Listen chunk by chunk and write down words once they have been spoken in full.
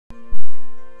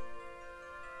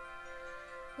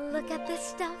Look at this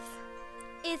stuff,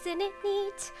 isn't it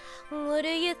neat? What do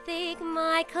you think?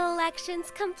 My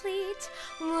collection's complete.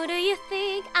 What do you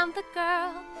think? I'm the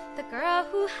girl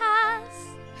who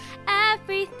has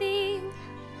everything.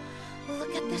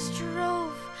 Look at this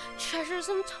trove, treasures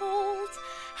untold.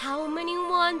 How many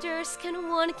wonders can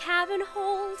one cabin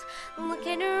hold?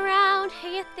 Looking around,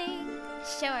 here you think,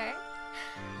 sure,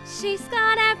 she's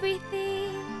got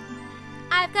everything.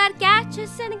 I've got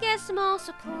gadgets and gizmos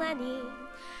aplenty.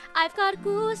 I've got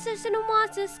gooses and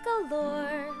wances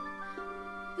galore.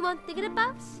 You want thinking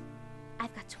abouts?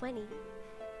 I've got 20.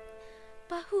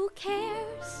 But who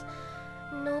cares?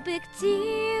 No big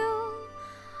deal.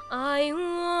 I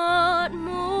want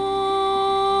more.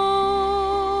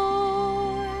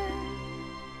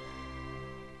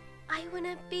 I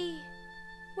wanna be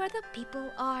where the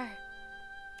people are.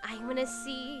 I wanna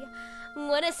see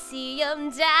them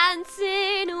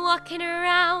dancing, walking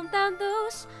around on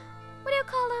those, what do you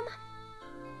call them?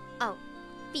 Oh,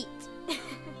 feet.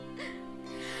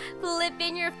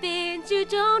 Flipping your fins, you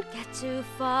don't get too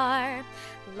far.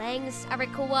 Legs are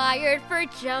required for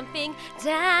jumping,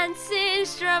 dancing,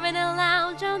 strumming a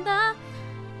lounge on the,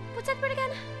 what's that word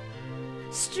again?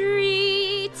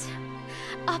 Street.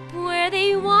 Up where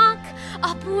they walk,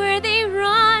 up where they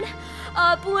run,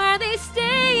 up where they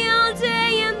stay all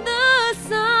day in the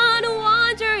sun,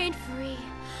 wandering free.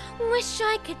 Wish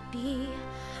I could be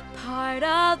part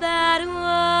of that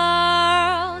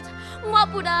world.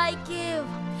 What would I give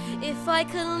if I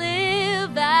could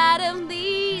live out of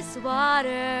these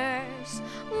waters?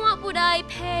 What would I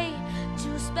pay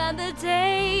to spend the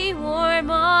day warm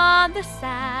on the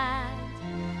sand?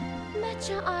 Met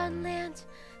you on land,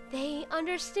 they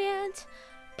understand,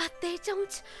 but they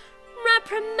don't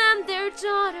reprimand their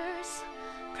daughters.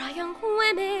 Proud young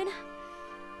women,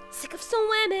 sick of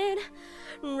swimming,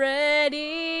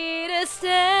 ready to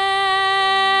stand.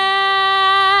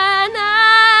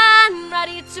 I'm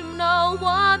ready to know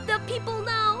what the people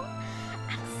know.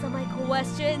 Answer my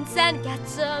questions and get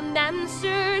some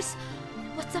answers.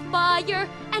 What's a fire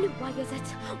and why is it?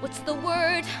 What's the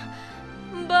word?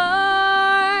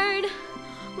 Burn.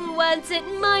 When's it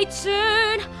my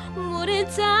turn?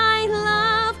 Wouldn't I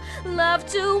love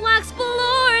to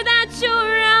explore that journey?